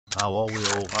How are we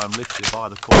all? I'm literally by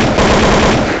the corner.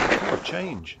 What a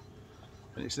change.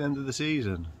 And it's the end of the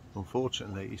season,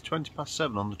 unfortunately. It's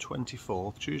 7:20 on the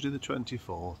 24th, Tuesday the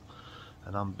 24th,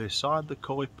 and I'm beside the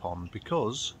koi pond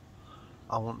because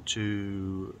I want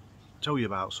to tell you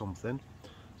about something.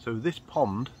 So this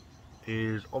pond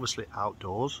is obviously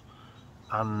outdoors,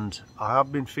 and I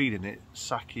have been feeding it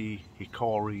Saki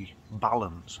Hikari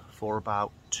balance for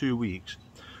about 2 weeks.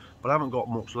 But I haven't got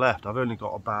much left. I've only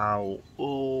got about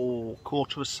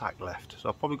quarter of a sack left, so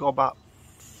I've probably got about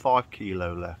 5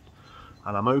 kilo left.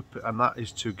 And I'm open, and that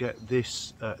is to get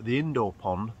this the indoor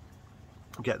pond,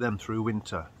 get them through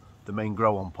winter, the main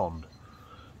grow-on pond.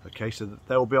 Okay, so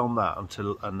they'll be on that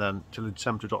until the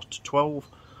temperature drops to 12,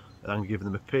 and I'm giving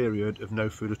them a period of no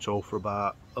food at all for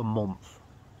about a month,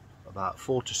 about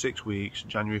 4 to 6 weeks,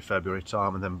 January, February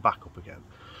time, and then back up again.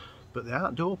 But the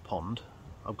outdoor pond,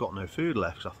 I've got no food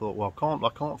left. So I thought, well, I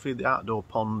can't feed the outdoor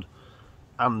pond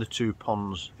and the 2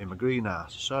 ponds in my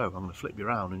greenhouse. So I'm going to flip you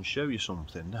around and show you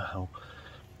something now.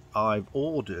 I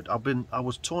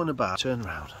was toying about. Turn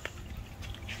around.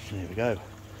 There we go.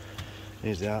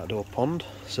 Here's the outdoor pond.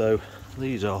 So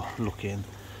these are looking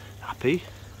happy.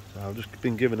 So I've just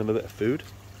been giving them a bit of food.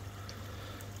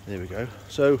 There we go.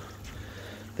 So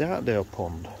the outdoor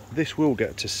pond. This will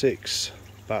get to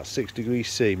about 6 degrees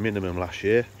C minimum last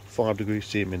year. 5 degrees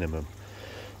C minimum.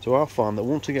 So I'll find that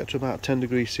once they get to about 10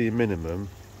 degrees C minimum,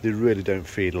 they really don't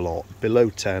feed a lot. Below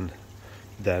 10,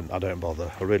 then I don't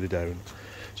bother. I really don't.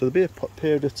 So there'll be a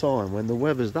period of time when the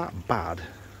weather's that bad,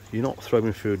 you're not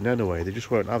throwing food in anyway. They just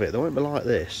won't have it. They won't be like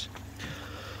this.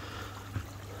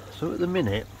 So at the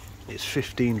minute, it's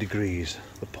 15 degrees.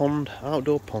 The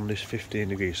outdoor pond is 15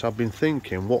 degrees. So I've been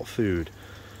thinking, what food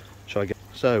should I get?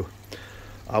 So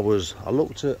I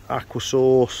looked at aqua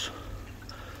source.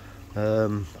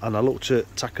 And I looked at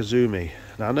Takazumi.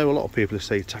 Now I know a lot of people who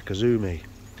say Takazumi,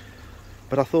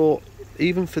 but I thought,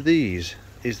 even for these,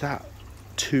 is that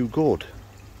too good?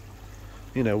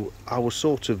 You know, I was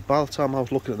sort of, by the time I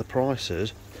was looking at the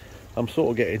prices, I'm sort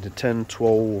of getting to 10,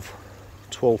 12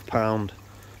 pound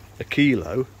a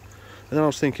kilo, and then I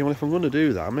was thinking, well, if I'm going to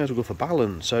do that, I may as well go for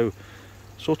balance. So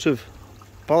sort of,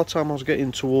 by the time I was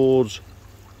getting towards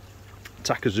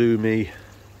Takazumi,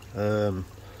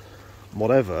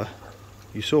 whatever,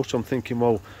 you sort of thinking,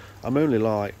 well, I'm only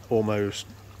like almost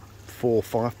 £4 or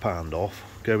 £5 off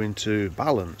going to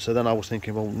balance. So then I was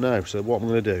thinking, well, no, so what am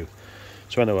I going to do?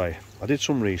 So anyway, I did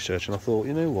some research and I thought,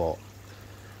 you know what,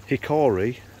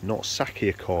 Hikari, not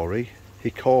Saki Hikari,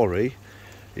 Hikari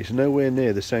is nowhere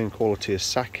near the same quality as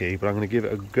Saki, but I'm going to give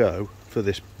it a go for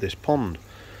this pond.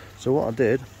 So what I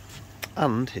did,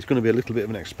 and it's going to be a little bit of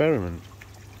an experiment,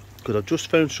 because I've just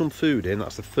found some food in.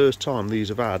 That's the first time these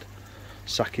have had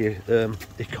Saki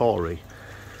Hikari.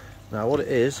 Now what it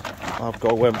is,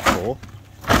 went for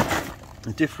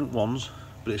different ones,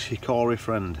 but it's Hikari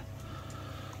Friend.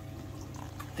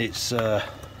 It is a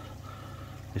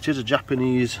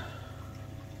Japanese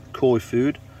koi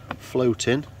food,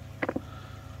 floating,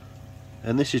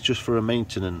 and this is just for a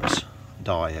maintenance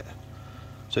diet.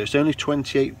 So it's only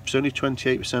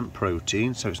 28%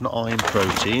 protein, so it's not iron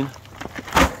protein.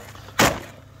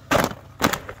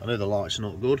 I know the light's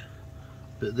not good,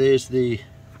 but there's the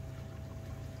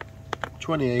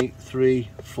 28, 3,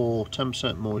 4,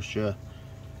 10% moisture,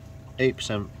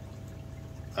 8%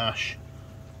 ash,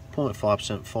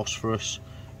 0.5% phosphorus,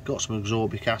 got some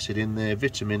ascorbic acid in there,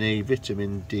 vitamin E,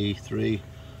 vitamin D3,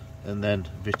 and then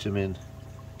vitamin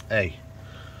A.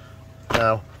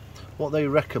 Now, what they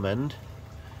recommend,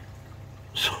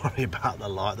 sorry about the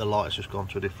light's just gone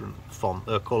to a different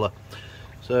colour.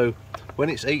 So when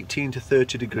it's 18 to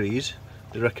 30 degrees,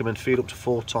 they recommend feed up to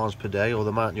 4 times per day, or the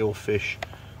amount your fish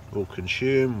will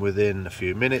consume within a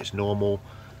few minutes. Normal,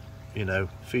 you know,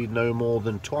 feed no more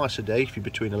than twice a day if you're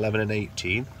between 11 and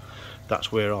 18.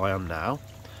 That's where I am now.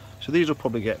 So these will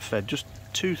probably get fed just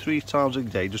 2-3 times a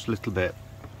day, just a little bit.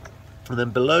 And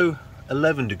then below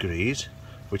 11 degrees,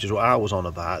 which is what I was on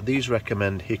about, these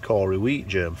recommend Hikari wheat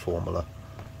germ formula,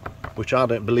 which I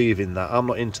don't believe in that. I'm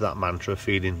not into that mantra of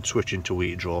switching to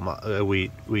wheat germ. I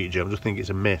just think it's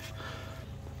a myth.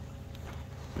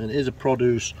 And it is a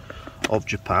produce of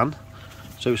Japan,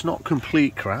 so it's not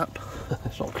complete crap.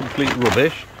 It's not complete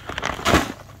rubbish.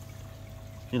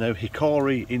 You know,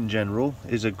 Hikari in general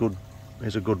is a good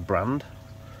brand.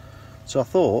 So I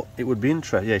thought it would be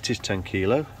interesting. Yeah, it is 10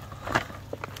 kilo.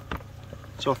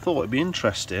 So I thought it'd be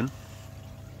interesting.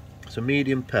 It's a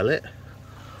medium pellet,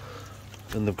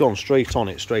 and they've gone straight on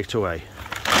it straight away.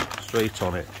 Straight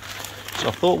on it. So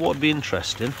I thought what would be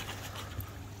interesting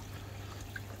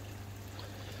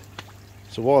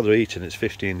So while they're eating, it's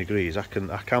 15 degrees, I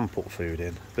can put food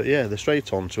in. But yeah, they're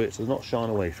straight onto it, so they're not shying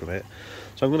away from it.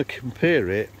 So I'm going to compare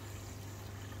it.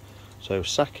 So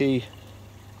Saki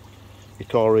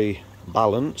Hikari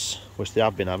Balance, which they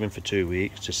have been having for 2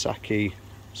 weeks, to Saki,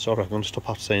 sorry, I'm going to stop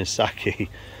after saying Saki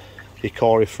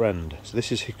Hikari Friend. So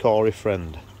this is Hikari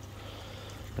Friend.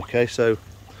 Okay, so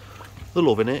they're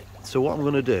loving it. So what I'm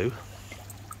going to do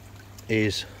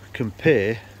is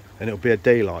compare, and it'll be a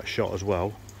daylight shot as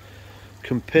well,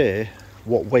 compare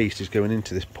what waste is going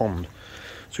into this pond.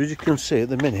 So as you can see at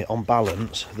the minute on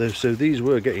balance, so these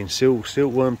were getting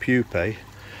silkworm pupae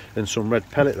and some red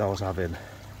pellet that I was having,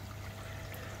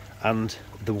 and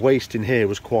the waste in here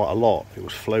was quite a lot. It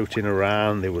was floating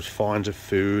around, there was fines of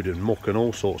food and muck and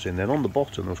all sorts in there, and on the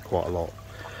bottom there was quite a lot.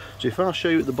 So if I show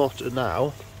you at the bottom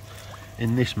now,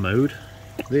 in this mode,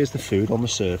 there's the food on the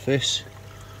surface.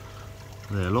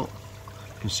 There, look,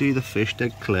 you can see the fish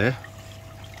dead clear.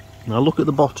 Now look at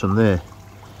the bottom there,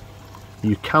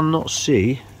 you cannot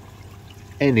see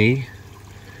any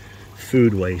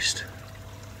food waste.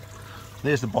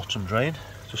 There's the bottom drain,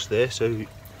 just there, so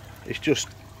it's just,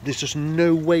 there's just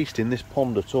no waste in this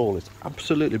pond at all. It's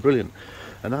absolutely brilliant,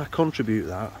 and I contribute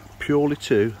that purely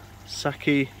to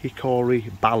Saki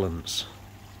Hikari Balance,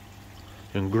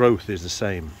 and growth is the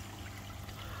same.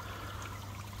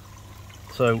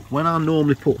 So when I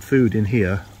normally put food in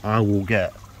here, I will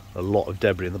get a lot of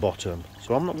debris in the bottom,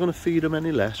 so I'm not going to feed them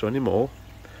any less or any more.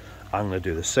 I'm going to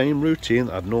do the same routine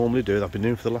that I'd normally do, that I've been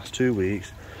doing for the last 2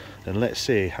 weeks, and let's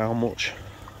see how much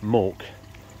muck,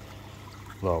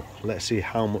 well, let's see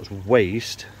how much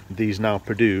waste these now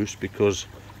produce, because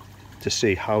to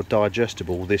see how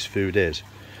digestible this food is.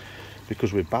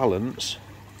 Because with balance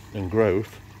and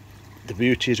growth, the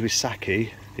beauty is with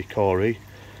Saki Hikari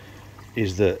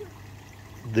is that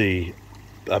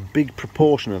a big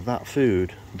proportion of that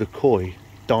food, the koi,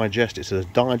 digest it, so the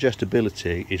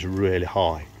digestibility is really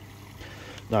high.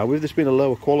 Now with this being a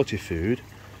lower quality food,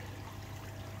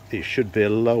 it should be a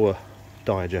lower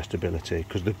digestibility,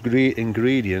 because the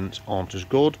ingredients aren't as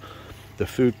good,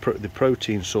 the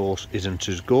protein source isn't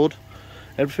as good,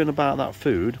 everything about that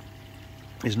food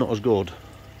is not as good.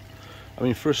 I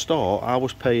mean, for a start, I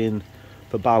was paying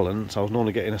for balance, I was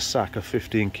normally getting a sack of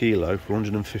 15 kilo for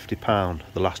 £150.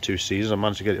 The last 2 seasons I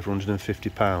managed to get it for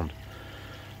 £150.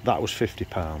 That was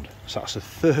 £50, so that's a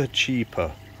third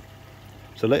cheaper.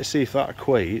 So let's see if that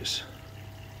equates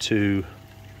to,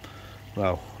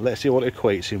 well, let's see what it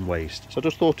equates in waste. So I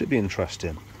just thought it'd be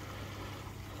interesting.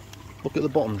 Look at the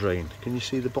bottom drain. Can you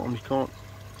see the bottom? You can't.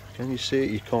 Can you see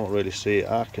it? You can't really see it.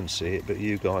 I can see it, but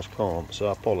you guys can't, so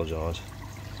I apologise.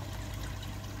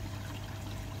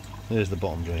 There's the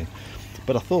bottom drain.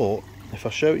 But I thought if I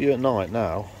show it you at night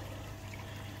now,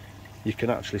 you can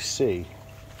actually see,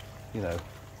 you know,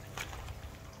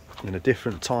 in a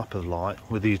different type of light,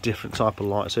 with these different type of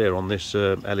lights here on this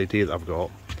LED that I've got,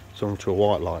 it's on to a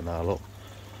white light now, look,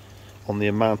 on the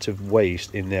amount of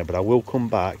waste in there. But I will come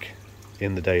back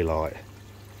in the daylight.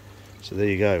 So there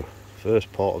you go,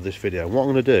 first part of this video. What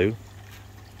I'm going to do,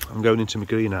 I'm going into my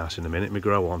greenhouse in a minute, my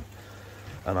grow on,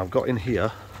 and I've got in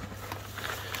here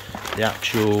the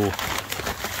actual,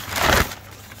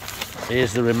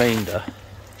 here's the remainder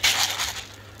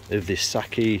of this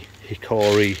Saki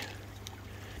Hikari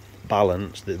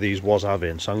Balance that these was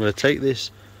having. So I'm going to take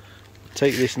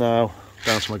this now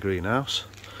down to my greenhouse.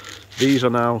 These are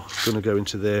now going to go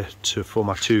into there for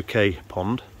my 2K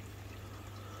pond,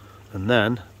 and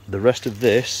then the rest of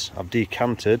this I've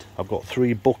decanted. I've got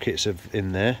 3 buckets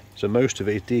in there, so most of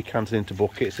it is decanted into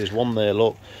buckets. There's one there,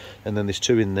 look, and then there's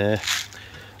 2 in there,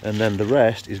 and then the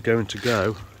rest is going to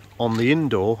go on the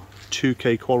indoor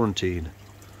 2K quarantine.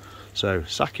 So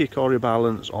Saki Hikari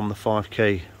Balance on the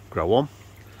 5K grow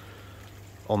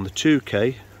on the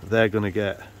 2K they're going to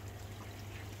get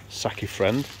Saki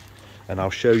Friend, and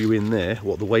I'll show you in there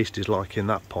what the waste is like in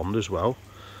that pond as well,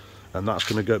 and that's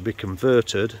going to be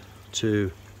converted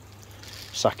to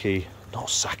Saki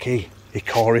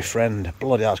Hikari Friend.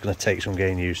 Bloody hell, it's going to take some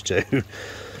getting used to.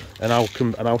 and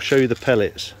I'll show you the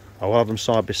pellets. I'll have them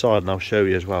side by side and I'll show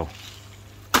you as well.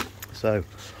 So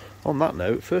on that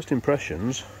note, first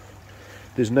impressions,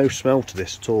 there's no smell to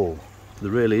this at all. There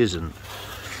really isn't.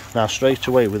 Now straight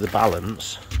away with the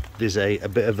balance, there's a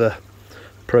bit of a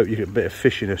you get a bit of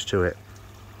fishiness to it.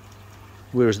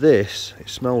 Whereas this, it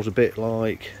smells a bit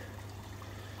like,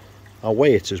 I'll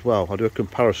weigh it as well. I'll do a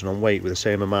comparison on weight with the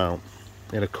same amount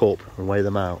in a cup and weigh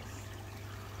them out.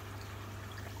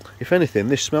 If anything,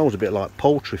 this smells a bit like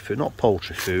poultry food, not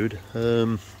poultry food.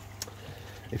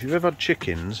 If you've ever had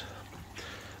chickens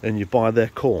and you buy their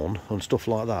corn and stuff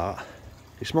like that,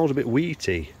 it smells a bit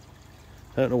wheaty.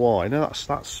 I don't know why. No,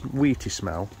 that's wheaty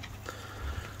smell.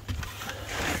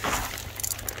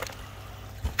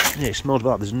 Yeah, it smells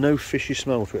like there's no fishy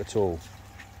smell to it at all.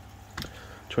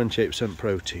 28%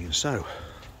 protein. So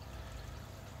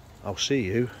I'll see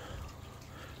you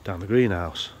down the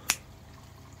greenhouse.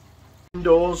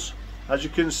 Indoors, as you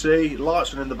can see,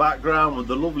 lights are in the background with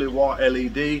the lovely white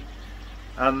LED.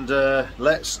 And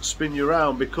let's spin you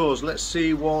around, because let's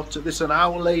see what this is an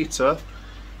hour later,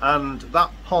 and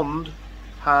that pond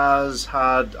has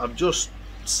had, I've just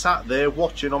sat there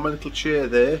watching on my little chair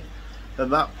there,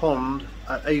 and that pond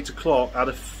at 8 o'clock had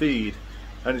a feed,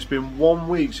 and it's been 1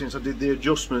 week since I did the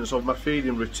adjustments of my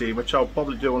feeding routine, which I'll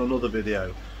probably do on another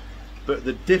video. But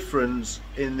the difference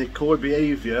in the koi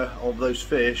behaviour of those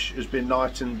fish has been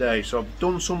night and day. So I've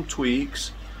done some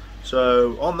tweaks.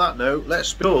 So on that note,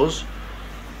 because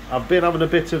I've been having a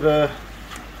bit of a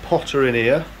potter in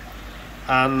here,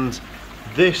 and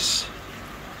this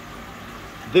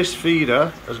feeder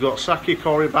has got Saki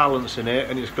Hikari balance in it,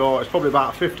 and it's probably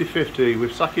about 50-50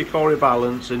 with Saki Hikari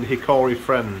balance and Hikari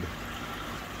friend.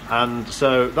 And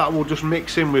so that will just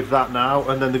mix in with that now,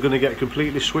 and then they're going to get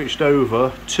completely switched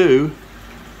over to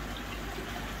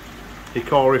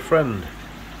Hikari friend.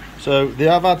 So they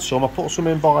have had some. I put some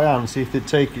in by hand, see if they'd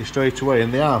take it straight away,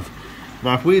 and they have.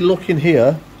 Now if we look in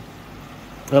here,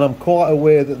 and I'm quite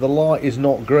aware that the light is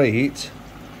not great,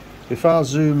 if I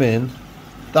zoom in,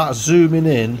 that's zooming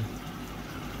in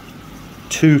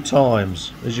 2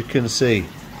 times, as you can see.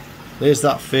 There's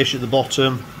that fish at the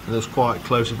bottom, and that's quite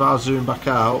close. If I zoom back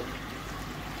out,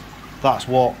 that's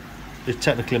what is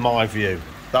technically my view.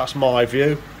 That's my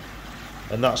view,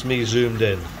 and that's me zoomed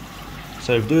in.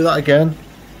 So do that again.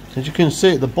 As you can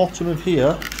see at the bottom of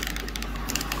here,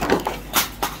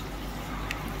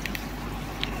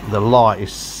 the light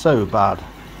is so bad.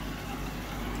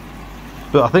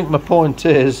 But I think my point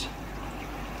is,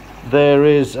 there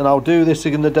is, and I'll do this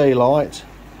in the daylight,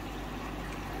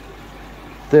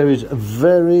 there is a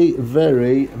very,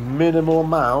 very minimal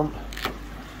amount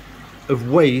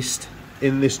of waste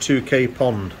in this 2K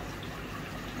pond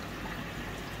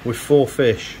with 4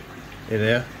 fish in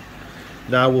here.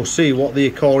 Now we'll see what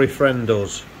the Hikari friend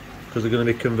does, because they're going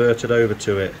to be converted over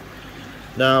to it.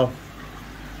 Now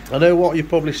I know what you're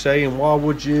probably saying, why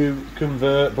would you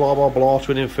convert blah blah blah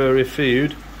to an inferior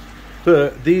food?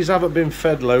 But these haven't been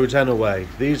fed loads anyway.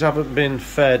 These haven't been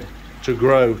fed to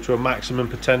grow to a maximum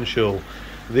potential.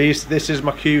 This is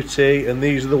my QT, and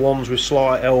these are the ones with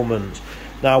slight ailments.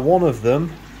 Now one of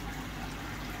them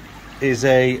is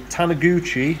a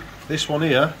Taniguchi, this one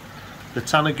here, the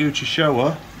Taniguchi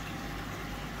Showa,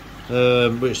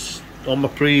 which on my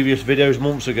previous videos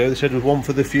months ago they said was one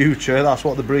for the future. That's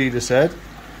what the breeder said,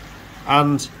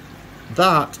 and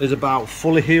that is about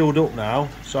fully healed up now,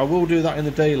 so I will do that in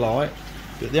the daylight.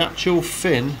 But the actual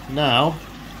fin now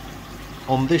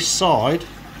on this side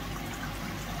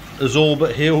has all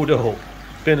but healed up.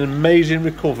 Been an amazing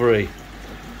recovery.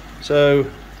 So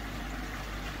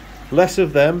less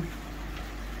of them,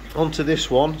 onto this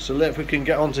one. So if we can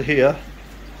get onto here,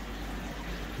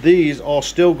 these are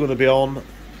still going to be on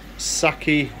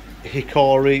Saki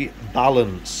Hikari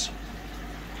balance.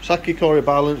 Saki Hikari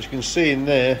balance, you can see in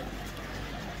there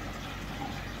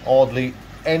hardly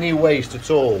any waste at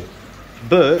all,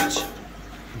 but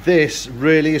this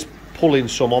really is pulling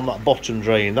some on that bottom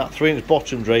drain. That 3-inch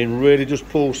bottom drain really just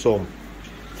pulls some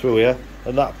through here,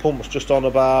 and that pump's just on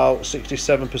about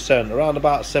 67%, around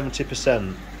about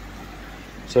 70%.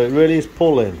 So it really is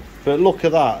pulling. But look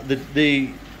at that,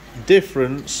 the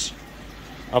difference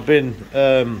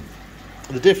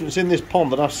the difference in this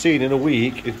pond that I've seen in a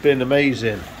week has been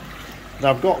amazing. Now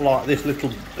I've got like this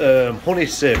little honey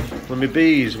sieve for my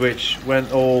bees, which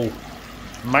went all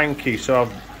manky, so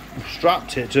I've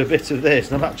strapped it to a bit of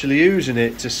this, and I'm actually using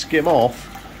it to skim off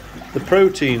the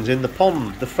proteins in the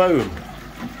pond, the foam.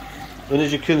 And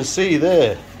as you can see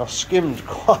there, I've skimmed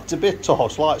quite a bit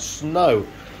off. It's like snow,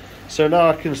 so now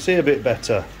I can see a bit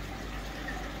better.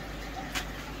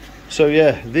 So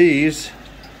yeah, there's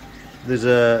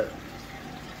a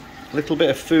little bit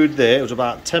of food there. It was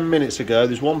about 10 minutes ago.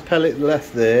 There's 1 pellet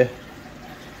left there.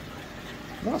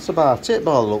 That's about it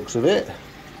by the looks of it.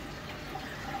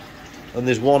 And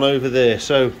there's 1 over there.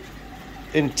 So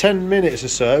in 10 minutes or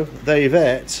so, they've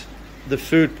ate the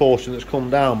food portion that's come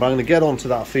down. But I'm going to get onto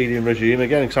that feeding regime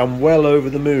again, because I'm well over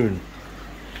the moon.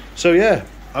 So yeah,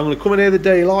 I'm going to come in here the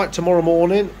daylight tomorrow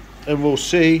morning, and we'll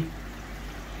see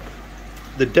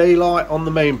the daylight on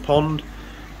the main pond,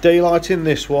 daylight in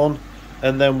this one,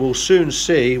 and then we'll soon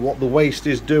see what the waste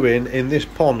is doing in this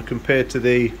pond compared to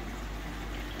the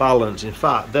balance. In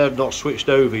fact, they've not switched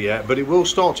over yet, but it will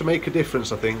start to make a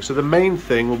difference, I think. So the main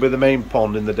thing will be the main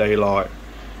pond in the daylight.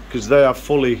 because they are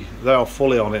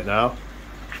fully on it now.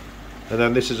 And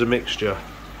then this is a mixture.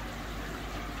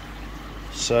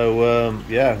 So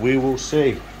yeah, we will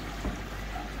see.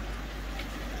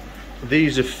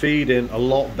 These are feeding a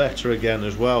lot better again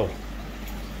as well.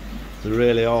 They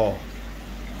really are.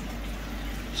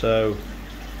 So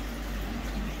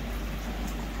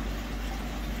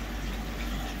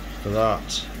for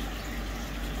that,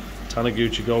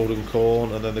 Taniguchi golden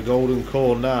corn, and then the golden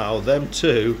corn now, them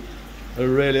two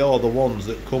really are the ones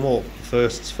that come up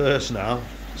first now.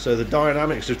 So the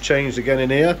dynamics have changed again in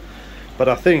here, but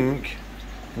I think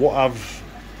what I've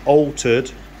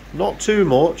altered, not too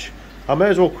much, I may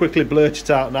as well quickly blurt it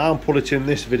out now and put it in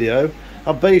this video.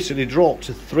 I've basically dropped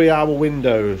to 3-hour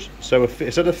windows. So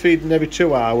instead of feeding every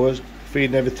 2 hours,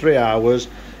 feeding every 3 hours,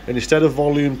 and instead of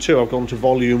volume 2, I've gone to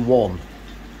volume 1.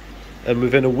 And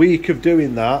within a week of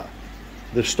doing that,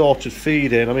 they've started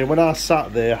feeding. I mean, when I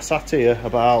sat here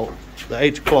about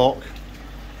 8 o'clock,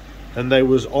 and they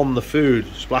was on the food,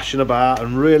 splashing about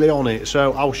and really on it.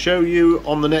 So I'll show you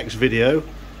on the next video.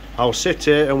 I'll sit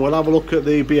here and we'll have a look at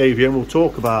the behaviour and we'll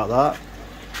talk about that.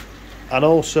 And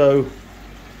also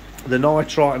the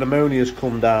nitrite and ammonia has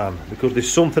come down, because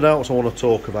there's something else I want to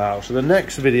talk about. So the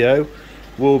next video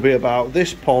will be about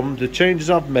this pond, the changes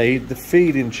I've made, the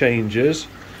feeding changes,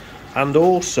 and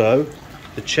also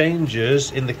the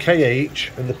changes in the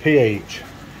KH and the pH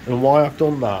and why I've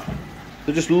done that.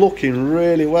 They're just looking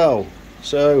really well.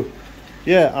 So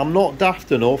yeah, I'm not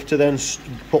daft enough to then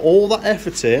put all that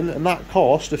effort in and that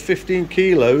cost of 15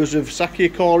 kilos of Saki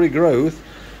Hikari growth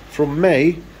from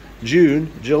May,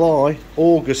 June, July,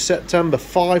 August, September,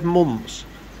 5 months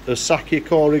of Saki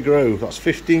Hikari growth. That's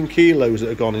 15 kilos that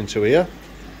have gone into here,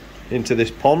 into this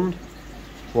pond.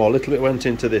 Well, a little bit went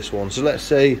into this one. So let's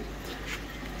say,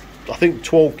 I think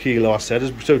 12 kilo I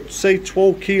said. So say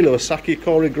 12 kilo of Saki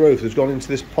Hikari growth has gone into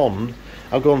this pond.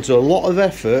 I've gone to a lot of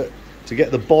effort to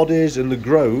get the bodies and the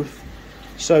growth.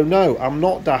 So no, I'm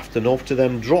not daft enough to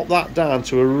then drop that down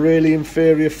to a really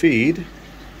inferior feed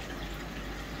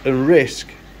and risk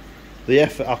the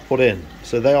effort I've put in.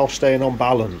 So they are staying on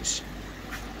balance.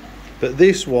 But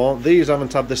this one, these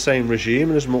haven't had the same regime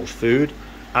and as much food,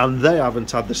 and they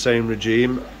haven't had the same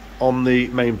regime on the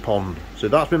main pond. So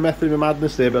that's my method of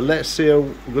madness there. But let's see, we're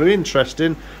going to be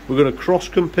interesting. We're going to cross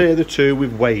compare the two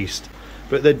with waste.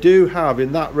 But they do have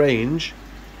in that range,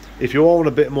 if you want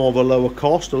a bit more of a lower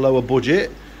cost, a lower budget,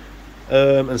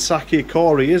 and Saki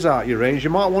Hikari is out your range, you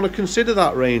might want to consider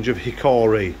that range of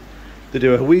Hikari. They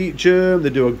do a wheat germ, they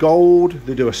do a gold,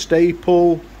 they do a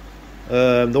staple.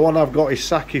 The one I've got is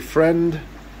Saki Friend.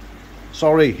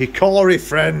 Sorry, Hikari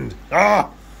Friend.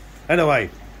 Anyway,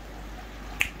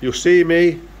 you'll see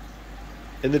me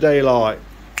in the daylight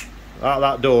out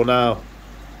that door now.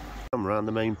 I'm around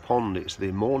the main pond. It's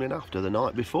the morning after the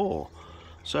night before.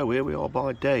 So here we are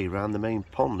by day around the main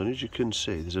pond, and as you can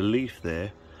see there's a leaf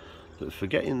there, but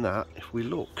forgetting that, if we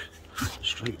look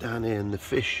straight down here and the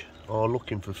fish are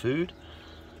looking for food,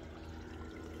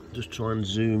 just try and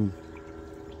zoom,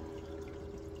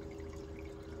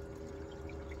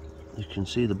 you can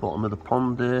see the bottom of the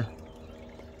pond there.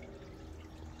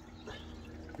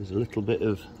 There's a little bit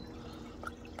of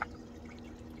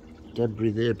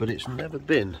debris there, but it's never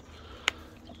been,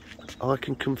 I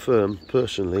can confirm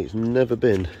personally, it's never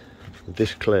been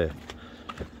this clear.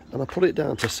 And I put it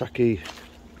down to Saki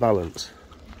balance,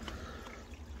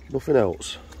 nothing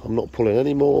else. I'm not pulling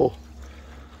any more.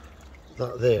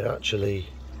 That there actually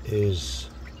is,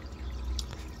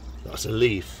 that's a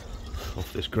leaf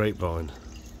off this grapevine.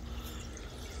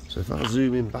 So if I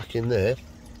zoom in back in there,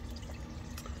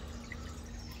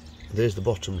 there's the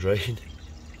bottom drain,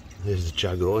 there's the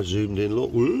jaguar zoomed in,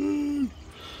 look. Woo!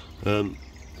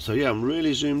 So yeah, I'm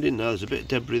really zoomed in now. There's a bit of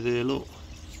debris there, look,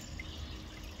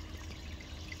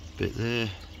 bit there.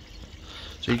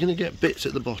 So you're going to get bits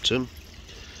at the bottom.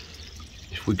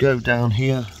 If we go down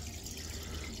here,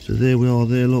 so there we are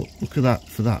there, look at that.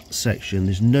 For that section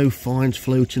there's no fines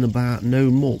floating about,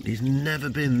 no muck. It's never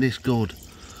been this good,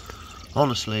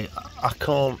 honestly. I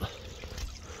can't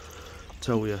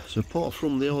tell you. So apart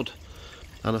from the odd,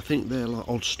 and I think they're like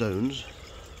odd stones,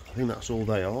 I think that's all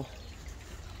they are.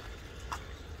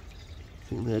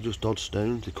 I think they're just odd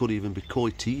stones. They could even be koi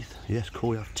teeth. Yes,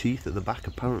 koi have teeth at the back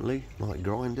apparently, like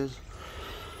grinders.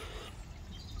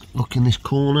 Look in this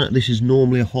corner, this is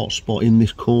normally a hot spot in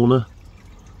this corner.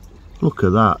 Look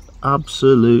at that,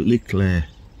 absolutely clear.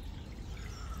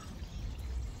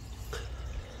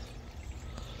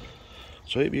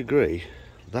 So if you agree,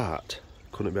 that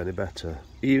couldn't be any better.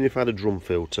 Even if I had a drum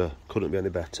filter, couldn't be any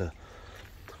better.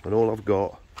 And all I've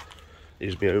got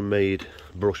is my homemade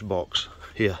brush box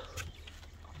here.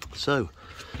 So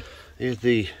here's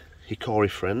the Hikari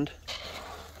friend,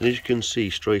 and as you can see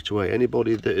straight away,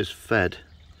 anybody that has fed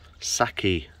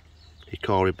Saki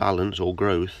Hikari balance or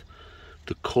growth,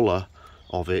 the colour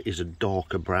of it is a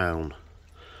darker brown,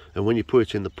 and when you put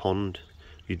it in the pond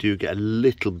you do get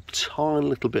a tiny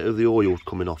little bit of the oil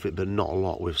coming off it, but not a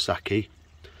lot with Saki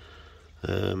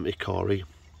Hikari.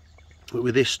 But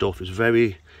with this stuff, it's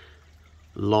very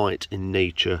light in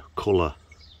nature colour,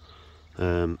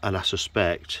 and I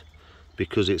suspect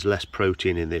because it's less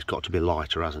protein in there, it's got to be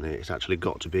lighter, hasn't it? It's actually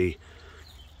got to be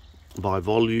by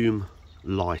volume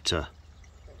lighter.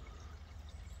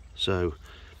 So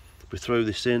if we throw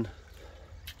this in,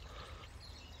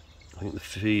 I think the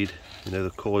feed, you know, the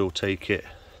koi will take it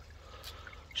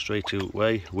straight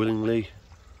away willingly.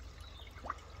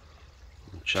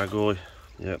 Chagoi,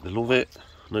 yeah, they love it,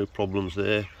 no problems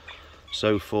there.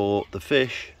 So for the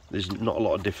fish, there's not a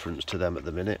lot of difference to them at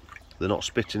the minute. They're not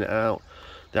spitting it out.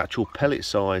 The actual pellet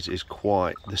size is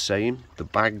quite the same. The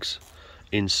bags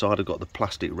inside have got the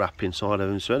plastic wrap inside of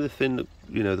them, so anything that,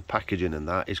 you know, the packaging and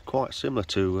that is quite similar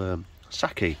to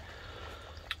Saki.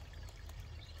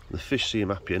 The fish seem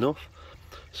happy enough.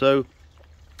 So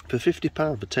for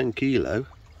 £50 for 10 kilo,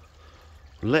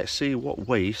 let's see what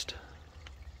waste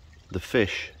the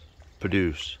fish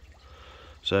produce.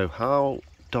 So how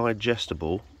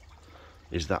digestible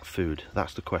is that food?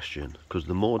 That's the question, because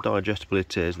the more digestible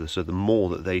it is, so the more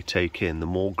that they take in, the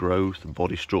more growth,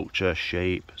 body structure,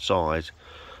 shape, size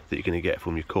that you're going to get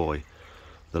from your koi.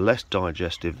 The less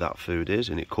digestive that food is,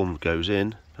 and it goes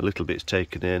in, a little bit's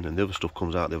taken in, and the other stuff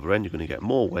comes out the other end, you're going to get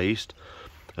more waste,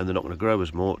 and they're not going to grow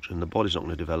as much, and the body's not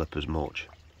going to develop as much.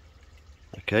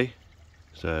 Okay,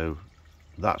 so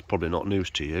that's probably not news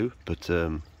to you, but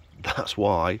that's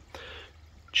why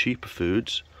cheaper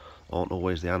foods aren't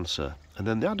always the answer. And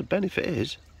then the added benefit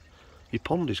is your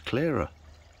pond is clearer.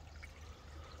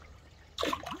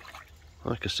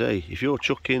 Like I say, if you're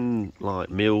chucking like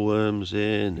mealworms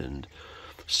in and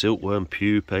silkworm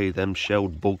pupae, them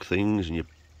shelled bug things, and you're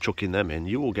chucking them in,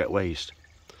 you will get waste.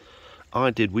 I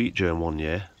did wheat germ one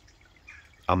year.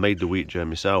 I made the wheat germ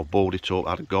myself, boiled it up,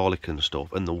 added garlic and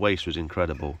stuff, and the waste was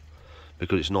incredible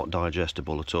because it's not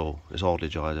digestible at all. It's hardly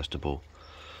digestible.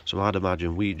 So I'd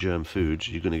imagine wheat germ foods,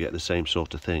 you're going to get the same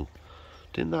sort of thing.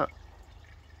 Didn't that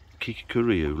Saki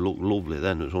Hikari look lovely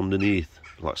then? It was underneath,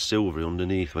 like silvery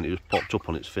underneath when it was popped up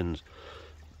on its fins.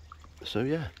 So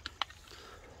yeah,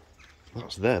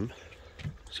 that's them.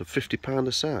 So £50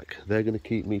 a sack. They're going to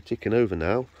keep me ticking over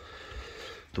now.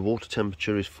 The water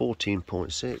temperature is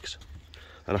 14.6,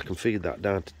 and I can feed that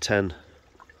down to 10,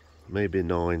 maybe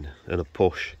 9 and a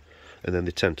push, and then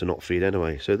they tend to not feed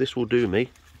anyway. So this will do me.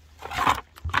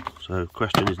 So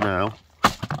question is now,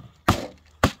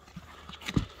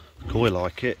 koi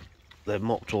like it. They've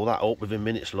mopped all that up within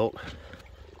minutes, look.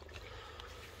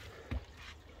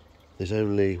 There's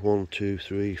only 1, 2,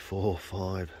 3, 4,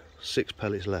 5, 6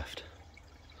 pellets left,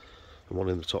 and one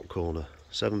in the top corner.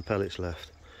 7 pellets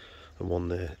left, and one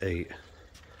there, 8.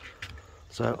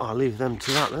 So I'll leave them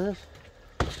to that there.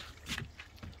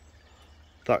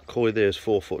 That koi there is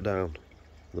 4 foot down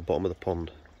at the bottom of the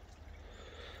pond.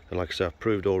 And like I said, I've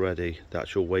proved already the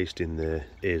actual waste in there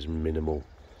is minimal.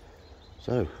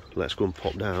 So let's go and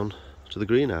pop down to the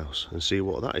greenhouse and see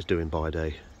what that is doing by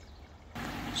day.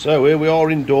 So here we are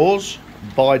indoors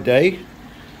by day,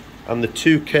 and the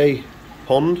 2K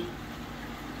pond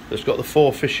that's got the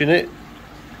 4 fish in it.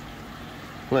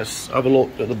 Let's have a look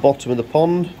at the bottom of the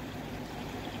pond.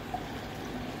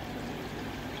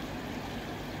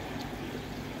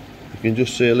 You can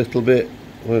just see a little bit.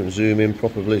 I won't zoom in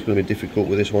properly, it's going to be difficult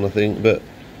with this one I think, but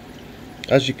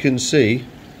as you can see,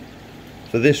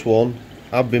 for this one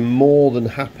I've been more than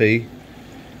happy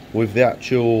with the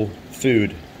actual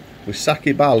food. With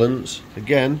Saki Balance,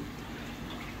 again,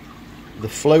 the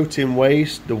floating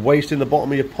waste, the waste in the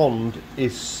bottom of your pond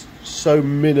is so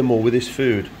minimal with this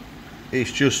food.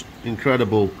 It's just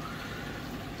incredible.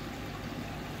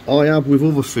 I have with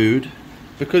other food,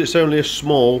 because it's only a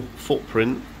small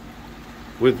footprint,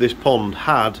 with this pond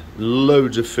had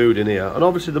loads of food in here, and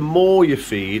obviously the more you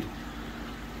feed,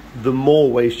 the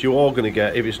more waste you are going to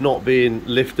get if it's not being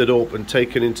lifted up and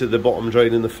taken into the bottom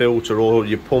drain in the filter or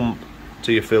your pump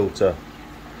to your filter.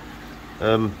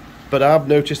 But I've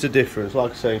noticed a difference,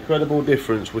 like I say, incredible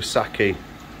difference with Saki.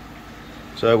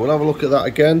 So we'll have a look at that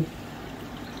again.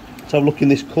 Let's have a look in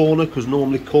this corner, because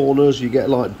normally corners you get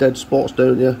like dead spots,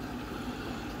 don't you?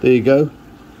 There you go.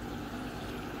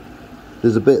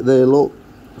 There's a bit there, look.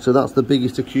 So that's the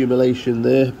biggest accumulation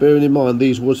there. Bearing in mind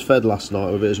these was fed last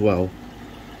night with it as well.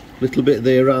 Little bit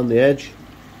there around the edge.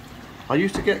 I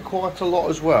used to get quite a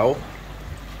lot as well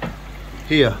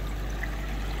here.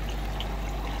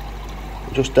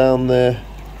 just down there.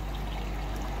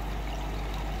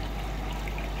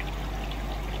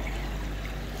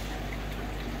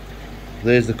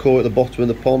 There's the koi at the bottom of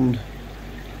the pond,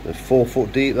 4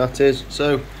 foot deep that is.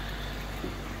 So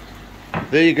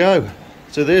there you go.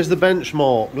 So there's the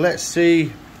benchmark. Let's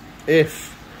see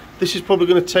if this is probably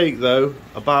going to take though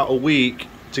about a week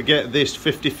to get this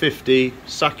 50-50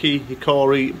 Saki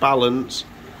Hikari balance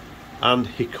and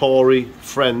Hikari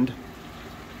friend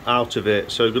out of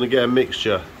it. So we're going to get a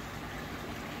mixture.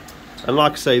 And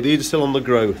like I say, these are still on the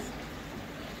growth.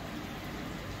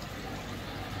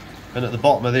 And at the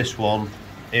bottom of this one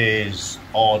is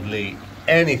hardly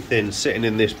anything sitting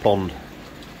in this pond.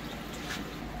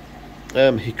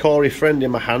 Hikari friend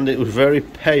in my hand, it was very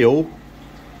pale,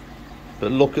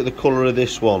 but look at the colour of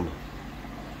this one.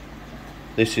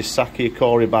 This is Saki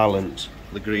Hikari balance,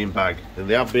 the green bag, and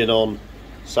they have been on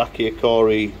Saki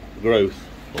Hikari growth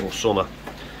all summer.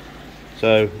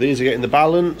 So these are getting the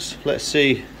balance. Let's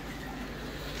see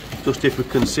just if we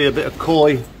can see a bit of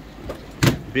koi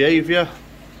behaviour.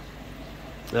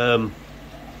 And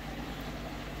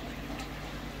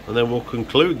then we'll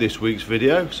conclude this week's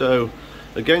video. So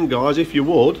again guys, if you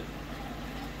would,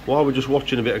 while we're just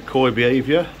watching a bit of koi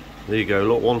behaviour, there you go,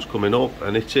 look, one's coming up,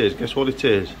 and it is, guess what it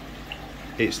is?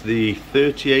 It's the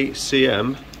 38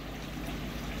 cm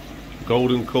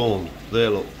golden corn. There,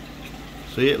 look,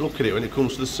 see it, look at it when it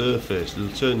comes to the surface, it'll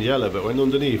turn yellow, but when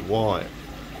underneath, white.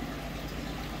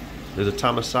 There's a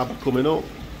tamasaba coming up,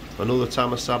 another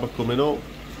tamasaba coming up.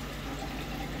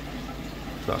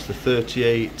 That's the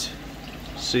 38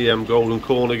 cm golden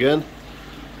corn again.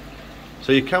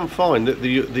 So you can find that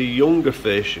the younger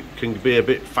fish can be a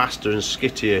bit faster and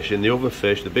skitty-ish, and the other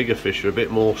fish, the bigger fish, are a bit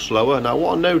more slower. Now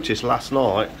what I noticed last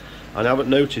night, and I haven't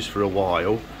noticed for a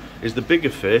while, is the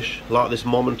bigger fish, like this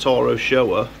Momotaro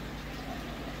shower,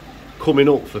 coming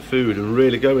up for food and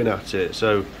really going at it.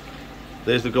 So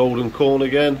there's the golden corn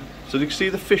again. So you can see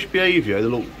the fish behaviour, they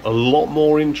look a lot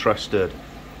more interested.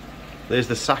 There's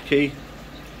the Sakai,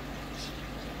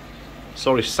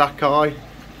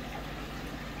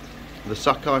 the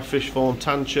Sakai Fish Farm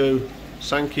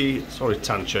Sanki,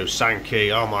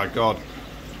 oh my god,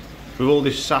 with all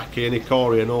this Saki and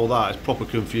Hikari and all that, it's proper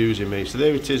confusing me. So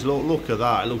there it is, look at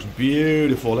that, it looks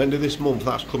beautiful. End of this month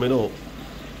that's coming up,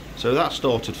 so that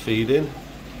started feeding.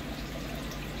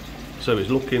 So it's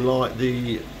looking like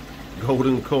the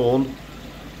golden corn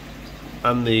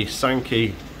and the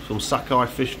Sanki from Sakai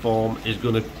Fish Farm is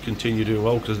going to continue doing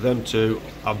well, because them two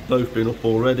have both been up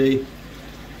already.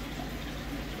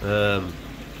 The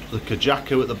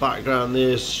Kajako at the background there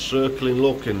is circling,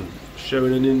 look, and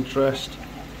showing an interest.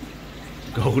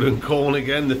 Golden corn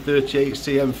again, the 38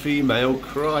 cm female.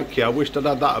 Crikey, I wished I'd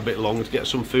had that a bit longer to get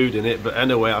some food in it, but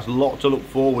anyway, that's a lot to look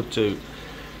forward to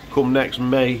come next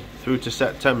May through to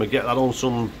September. Get that on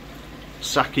some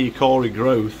Saki Hikari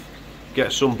growth,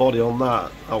 get somebody on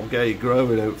that, I'll get it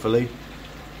growing hopefully.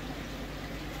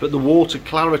 But the water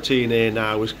clarity in here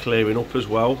now is clearing up as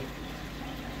well.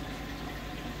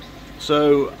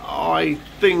 So I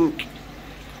think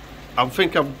I've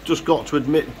just got to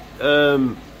admit,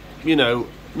 you know,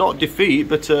 not defeat,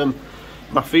 but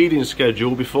my feeding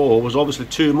schedule before was obviously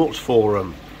too much for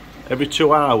them. Every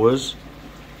 2 hours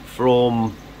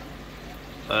from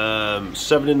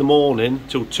 7 in the morning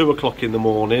till 2 o'clock in the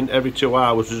morning, every 2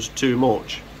 hours was just too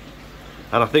much.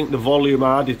 And I think the volume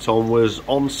I had it on was,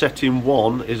 on setting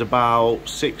 1 is about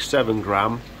 6-7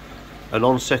 gram, and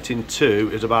on setting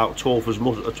 2 is about 12 as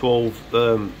much,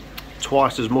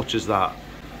 twice as much as that.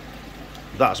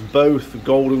 That's both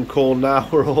golden corn now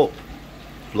are up.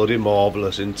 Bloody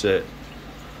marvellous, isn't it?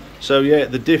 So yeah,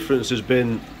 the difference has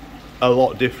been a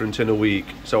lot different in a week.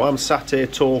 So I'm sat here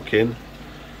talking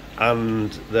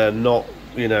and they're not,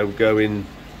 you know, going,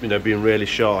 you know, being really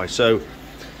shy. So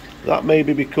that may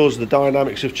be because the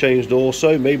dynamics have changed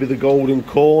also. Maybe the golden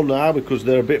corn now, because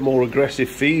they're a bit more aggressive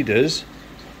feeders,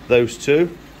 those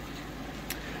two.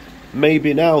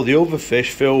 Maybe now the other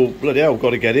fish feel, bloody hell, I've got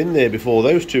to get in there before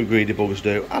those two greedy buggers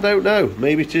do. I don't know.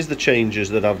 Maybe it is the changes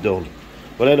that I've done.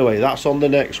 But anyway, that's on the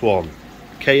next one.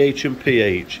 KH and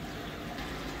PH.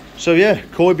 So yeah,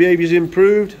 koi behaviour's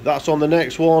improved. That's on the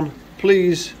next one.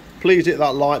 Please hit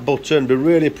that like button. Be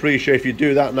really appreciate if you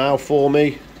do that now for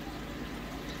me.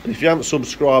 If you haven't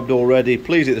subscribed already,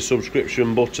 please hit the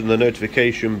subscription button, the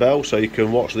notification bell, so you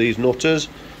can watch these nutters,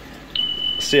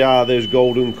 see how there's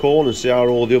golden corn and see how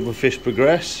all the other fish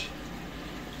progress.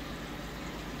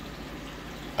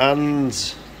 And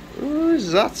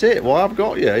is that it? Well, I've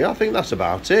got you. Yeah, I think that's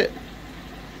about it.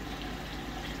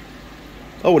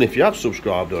 Oh, and if you have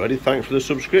subscribed already, thanks for the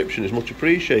subscription, it's much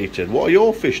appreciated. What are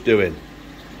your fish doing?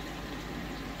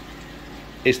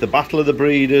 it's the Battle of the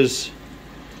Breeders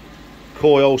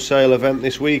koi wholesale event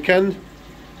this weekend.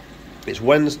 It's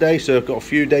Wednesday, so I've got a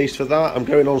few days for that. I'm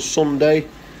going on Sunday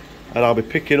and I'll be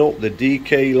picking up the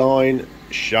DK line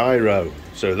Shiro,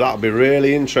 so that'll be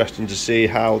really interesting to see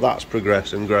how that's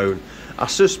progressed and grown. I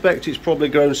suspect it's probably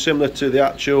grown similar to the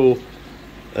actual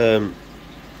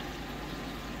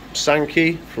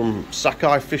Saki from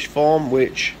Saki Fish Farm,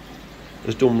 which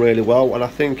has done really well, and I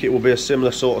think it will be a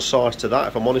similar sort of size to that,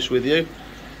 if I'm honest with you.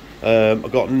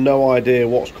 I've got no idea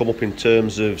what's come up in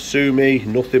terms of sumi.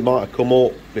 Nothing might have come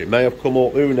up, it may have come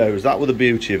up, who knows. That was the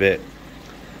beauty of it.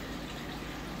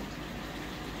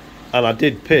 And I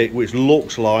did pick, which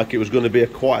looks like it was going to be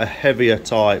quite a heavier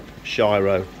type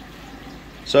Shiro,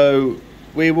 so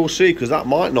we will see, because that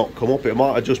might not come up. It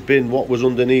might have just been what was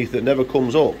underneath that never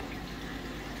comes up,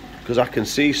 because I can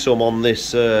see some on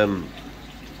this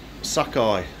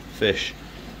Saki fish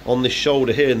on this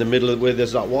shoulder here in the middle, where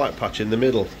there's that white patch in the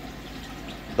middle.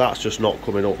 That's just not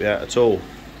coming up yet at all.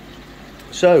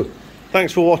 So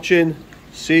thanks for watching.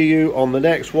 See you on the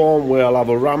next one, where I'll have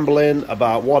a rambling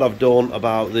about what I've done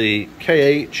about the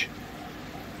KH,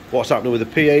 what's happening with the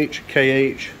pH,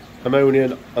 KH,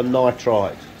 ammonium and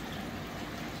nitrite,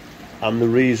 and the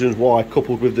reasons why,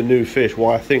 coupled with the new fish,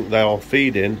 why I think they are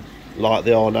feeding like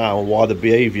they are now, and why the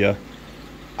behaviour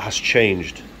has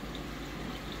changed.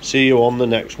 See you on the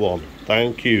next one.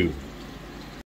 Thank you.